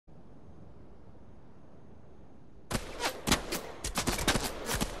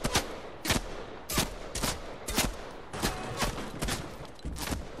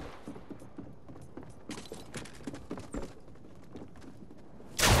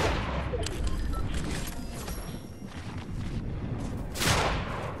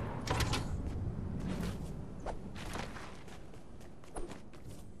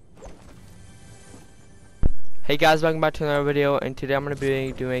Hey guys, welcome back to another video, and today I'm going to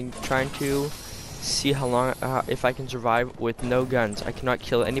be trying to see how long, if I can survive with no guns. I cannot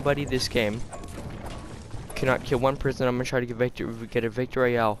kill anybody this game. Cannot kill one person. I'm going to try to get a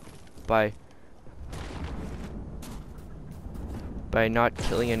victory royale by not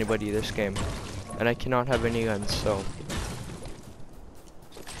killing anybody this game. And I cannot have any guns, so.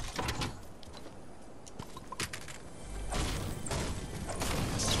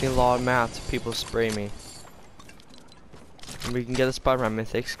 Just need a lot of mats if people spray me. And we can get the Spider-Man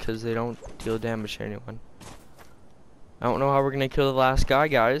mythics because they don't deal damage to anyone. I don't know how we're gonna kill the last guy,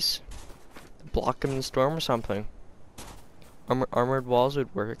 guys. Block him in the storm or something. Armored walls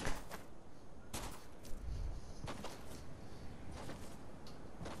would work.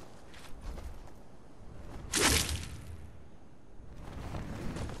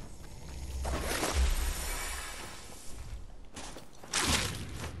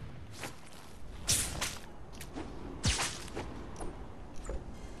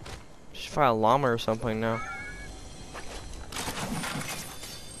 Find a llama or something now.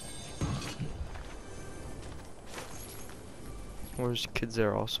 There's kids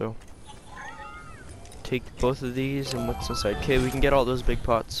there also. Take both of these and what's inside. Okay, we can get all those big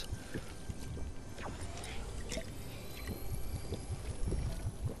pots.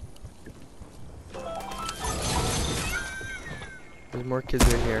 There's more kids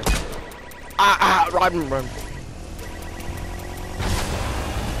right here. Run.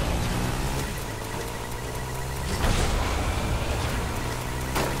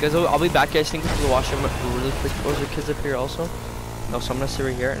 Guys, I'll be back. I think to the washroom really quick. Oh, there kids up here also? No, so I'm gonna sit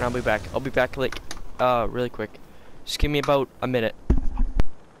right here and I'll be back. I'll be back like really quick. Just give me about a minute.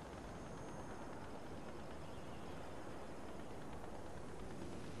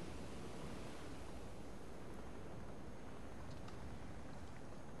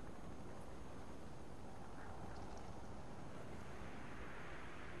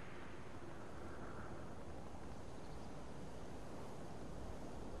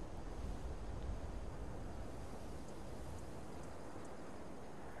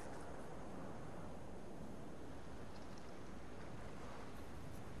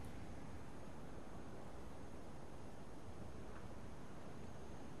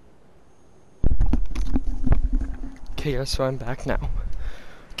 Okay guys, so I'm back now.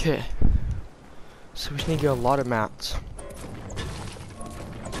 Okay. So we just need to get a lot of mats.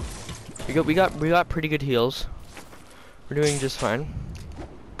 We got pretty good heals. We're doing just fine.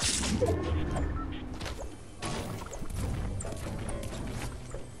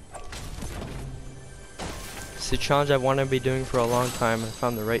 It's a challenge I want to be doing for a long time, and I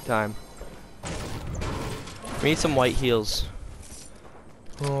found the right time. We need some white heals.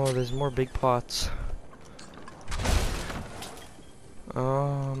 Oh, there's more big pots.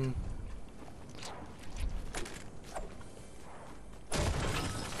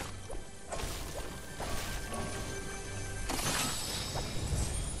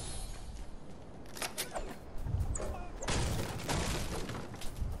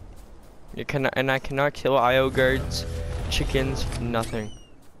 I cannot kill IO guards, chickens, nothing.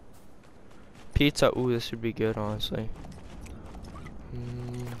 Pizza, ooh, this would be good, honestly.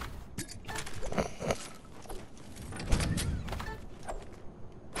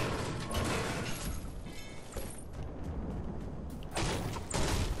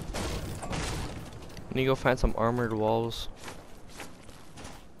 I need to go find some armored walls.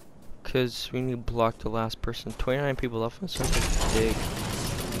 Cause we need to block the last person. 29 people left, that's something big.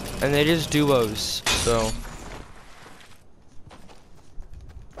 And they just duos, so.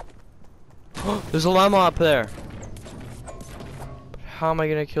 There's a llama up there. But how am I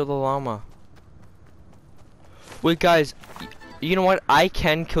gonna kill the llama? Wait guys, you know what? I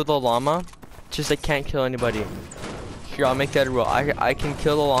can kill the llama, just I can't kill anybody. Here, I'll make that a rule. I can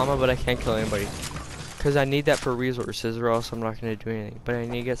kill the llama, but I can't kill anybody. Cause I need that for resources, or else I'm not gonna do anything. But I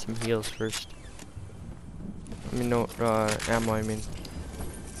need to get some heals first. I mean, no, ammo, I mean.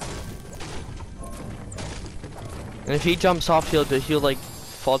 And if he jumps off, he'll like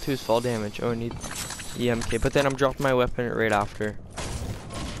fall to his fall damage. Oh, I need EMK. But then I'm dropping my weapon right after.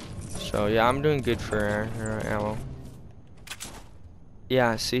 So yeah, I'm doing good for ammo.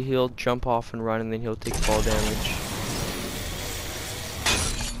 Yeah, see, he'll jump off and run, and then he'll take fall damage.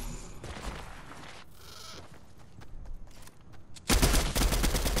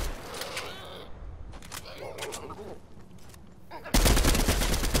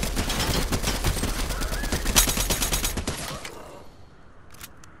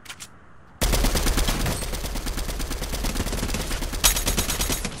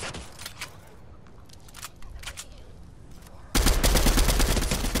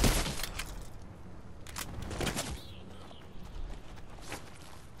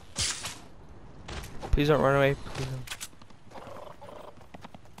 Please don't run away. Please don't.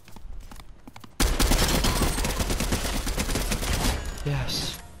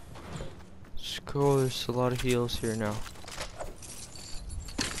 Yes. Let's go. There's a lot of heals here now.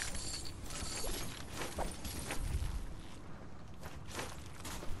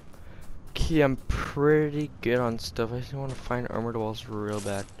 Okay, I'm pretty good on stuff. I just want to find armored walls real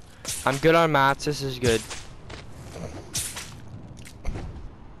bad. I'm good on mats. This is good.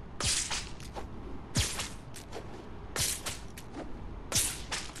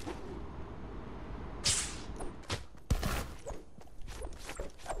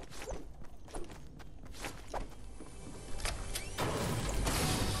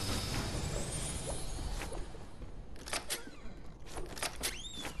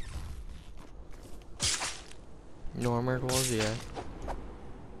 No armored walls yet.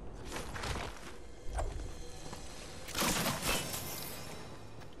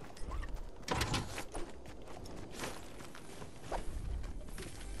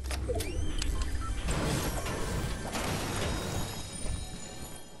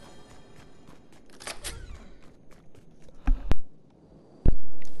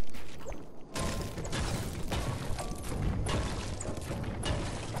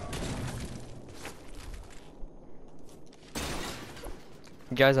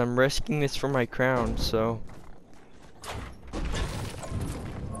 Guys, I'm risking this for my crown, so.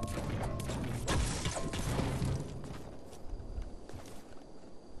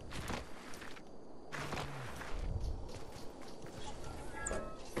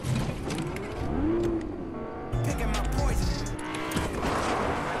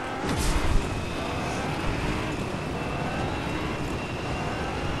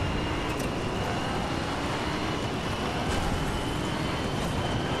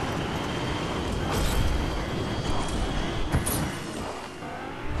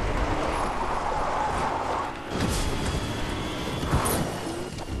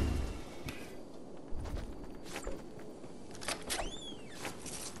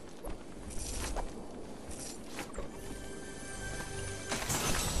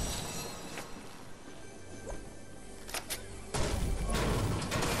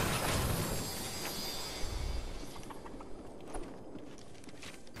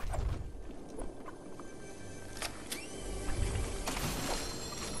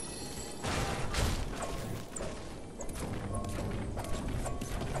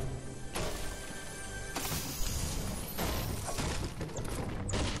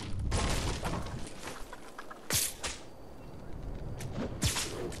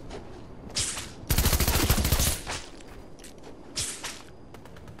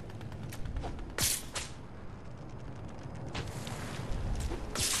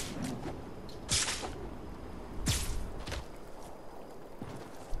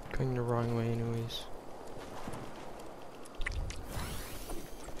 Going the wrong way anyways.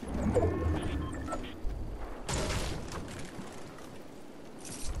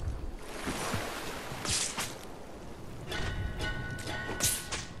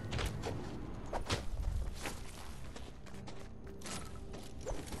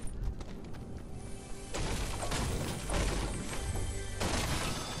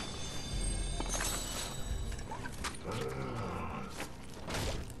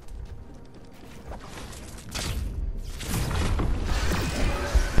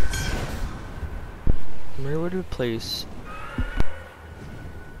 Where would we place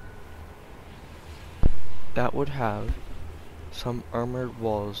that would have some armored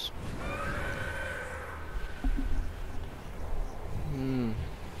walls?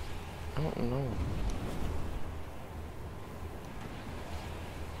 I don't know.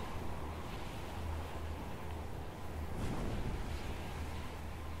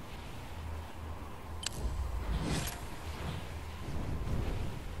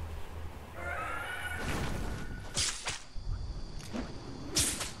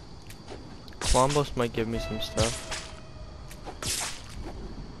 Columbus might give me some stuff.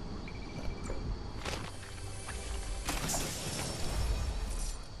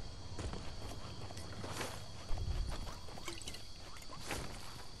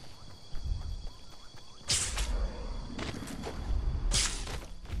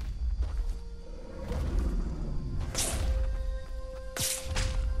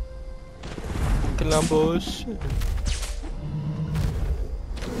 Columbus.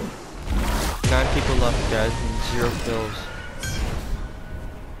 9 people left, guys, and 0 kills.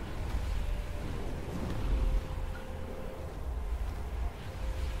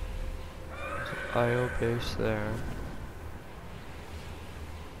 IO base there.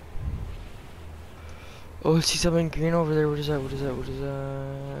 Oh, I see something green over there. What is that? What is that? What is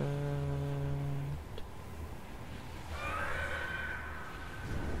that?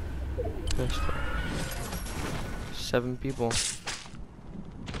 Pistol. 7 people.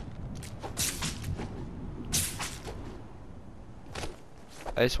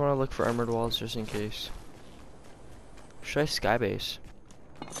 I just want to look for armored walls just in case. Should I skybase?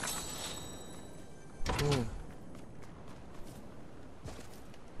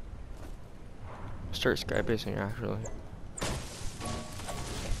 Start skybasing actually.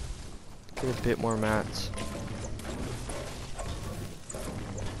 Get a bit more mats.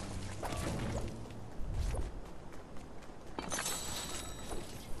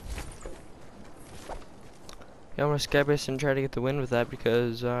 Yeah, I'm gonna skybase and try to get the win with that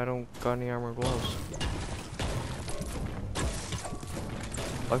because I don't got any armored walls.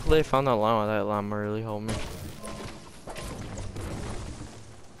 Luckily I found that llama. That llama really helped me.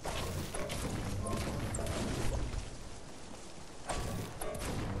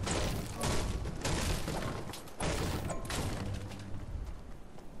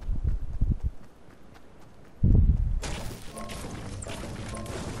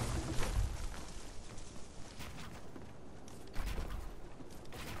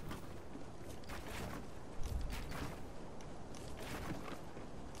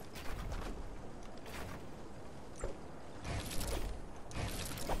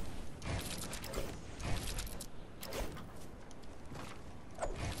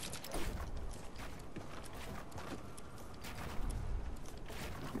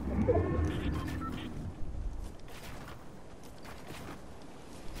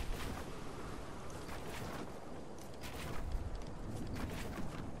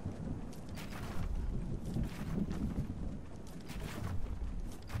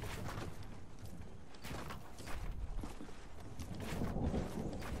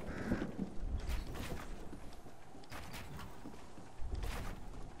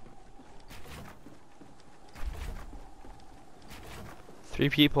 Three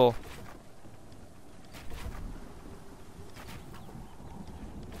people.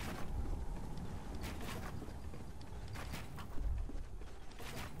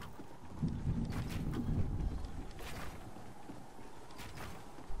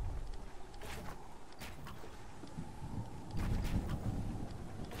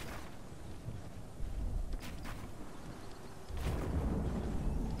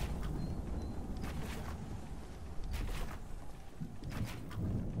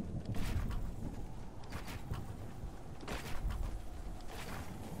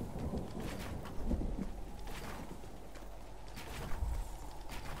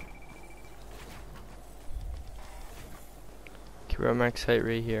 We're at max height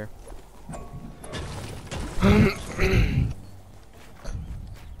right here. I'm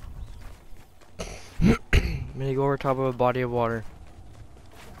gonna go over top of a body of water.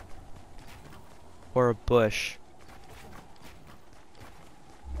 Or a bush.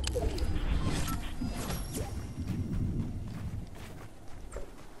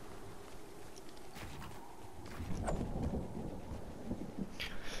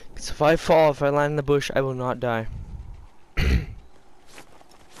 Because if I fall, if I land in the bush, I will not die.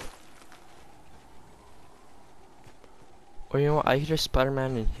 Or you know what, I could just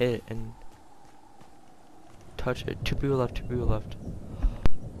Spider-Man and hit it and touch it. 2 people left, 2 people left.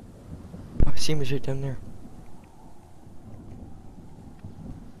 Oh, I see him right down there.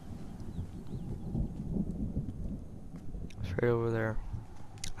 It's right over there.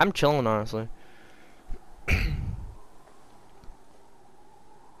 I'm chilling, honestly.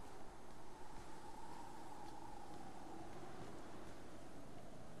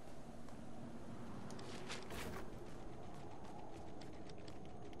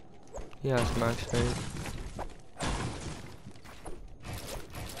 Yeah, it's max height.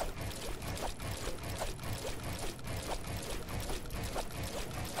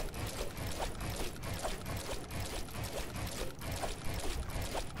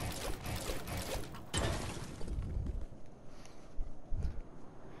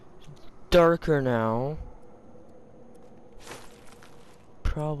 Darker now.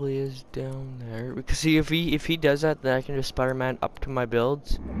 Probably is down there. Because see, if he does that, then I can just Spider-Man up to my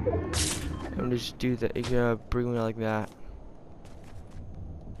builds. And just do that. You gotta bring me like that.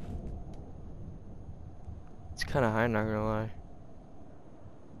 It's kind of high, not gonna lie.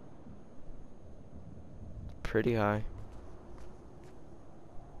 Pretty high.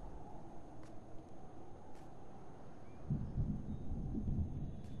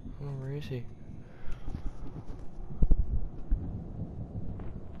 Oh, where is he?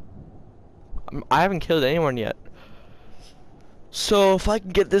 I haven't killed anyone yet. So if I can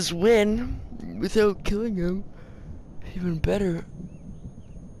get this win without killing him, even better.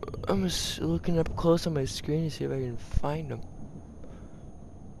 I'm just looking up close on my screen to see if I can find him.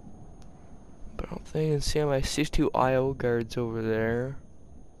 But I don't think I can see him. I see 2 IO guards over there.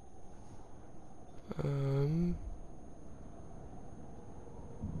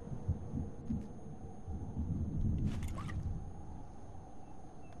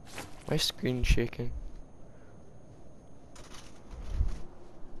 My screen's shaking.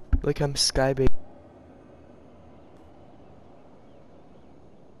 Like I'm skybait.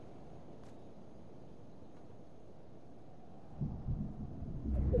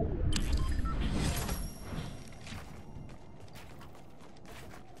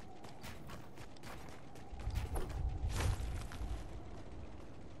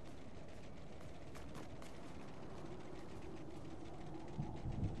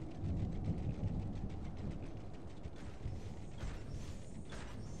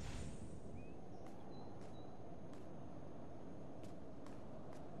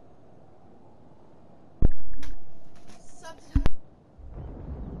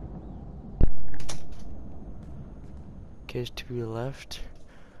 Okay, to the left.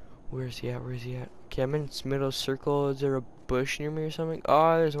 Where's he at? Where's he at? Okay, I'm in its middle circle. Is there a bush near me or something?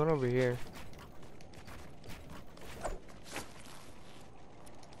 Oh, there's one over here.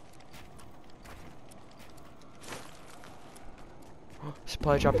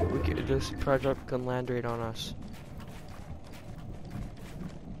 Supply drop. The supply drop can land right on us.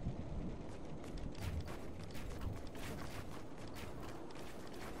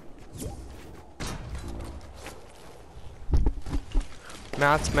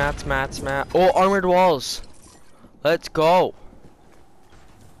 Mats. Oh, armored walls. Let's go.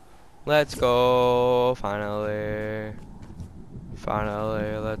 Let's go. Finally.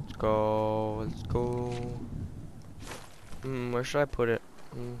 Let's go. Where should I put it?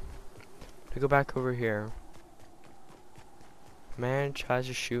 To go back over here. Man tries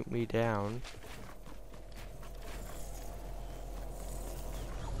to shoot me down.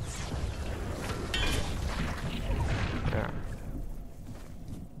 Yeah.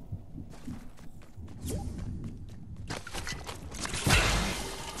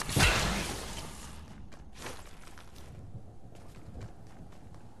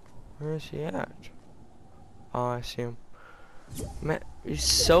 Where is he at? Oh, I see him. Man, he's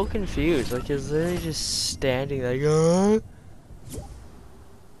so confused. Like, he's literally just standing there.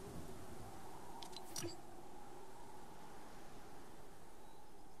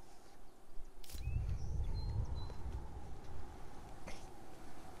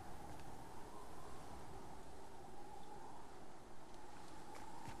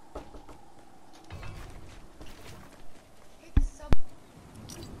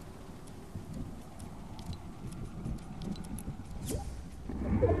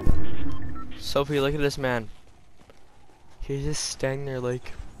 Sophie, look at this man. He's just standing there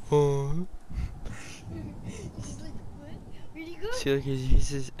like, oh. He's like, what? Where'd he go? See, like he's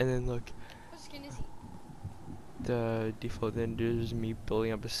just, and then look. What skin is he? The default. Then there's me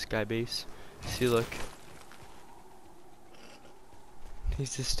building up a sky base. See, look.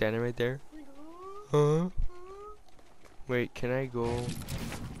 He's just standing right there. Huh? Wait, can I go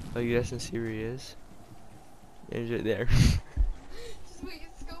like this and see where he is? He's right there. Just wait,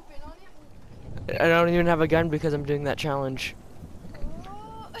 scope in on him. I don't even have a gun because I'm doing that challenge.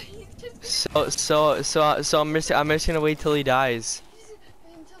 Oh, he's just So I'm just gonna wait till he dies.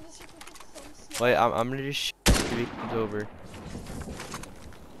 until the circle gets so small. Wait, I'm gonna just shoot if he comes over. I thought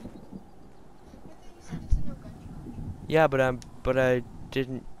you said it's a no gun challenge. Yeah, but I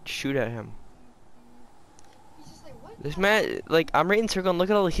didn't shoot at him. He's just like, what? This man, like, I'm right in circle and look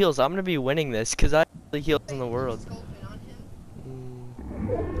at all the heals. I'm gonna be winning this because I have all the heals in the world. Scope in on him.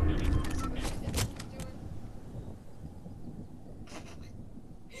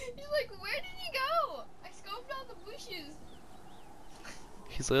 He's like, where did he go? I scoped all the bushes.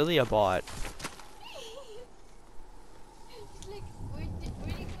 He's literally a bot. He's like, where'd he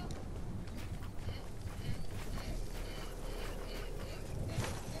go?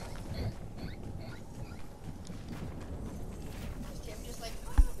 I'm just like,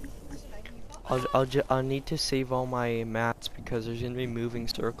 should I keep up? I'll need to save all my mats because there's gonna be moving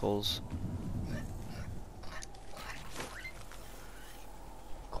circles.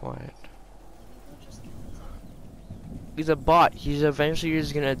 Quiet. He's a bot. He's eventually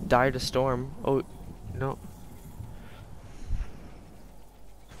just gonna die to storm. Oh, no.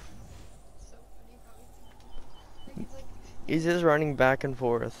 So funny, probably. Like, He's just running back and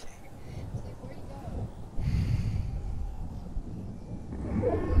forth. it's like, where'd he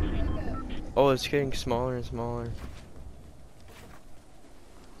go? Oh, it's getting smaller and smaller. He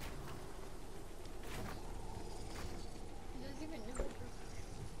doesn't even know.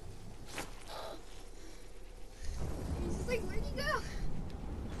 He's just like, where'd he go?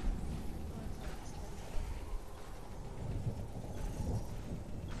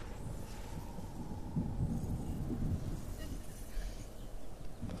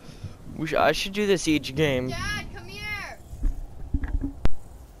 I should do this each game. Dad, come here.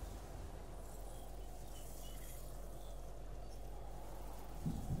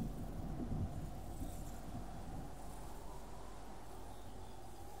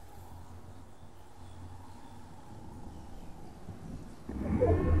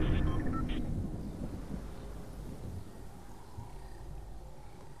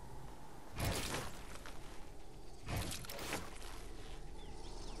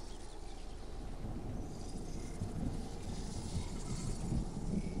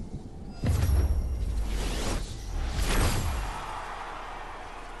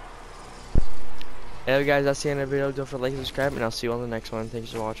 Hey guys, that's the end of the video. Don't forget to like and subscribe, and I'll see you on the next one.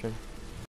 Thanks for watching.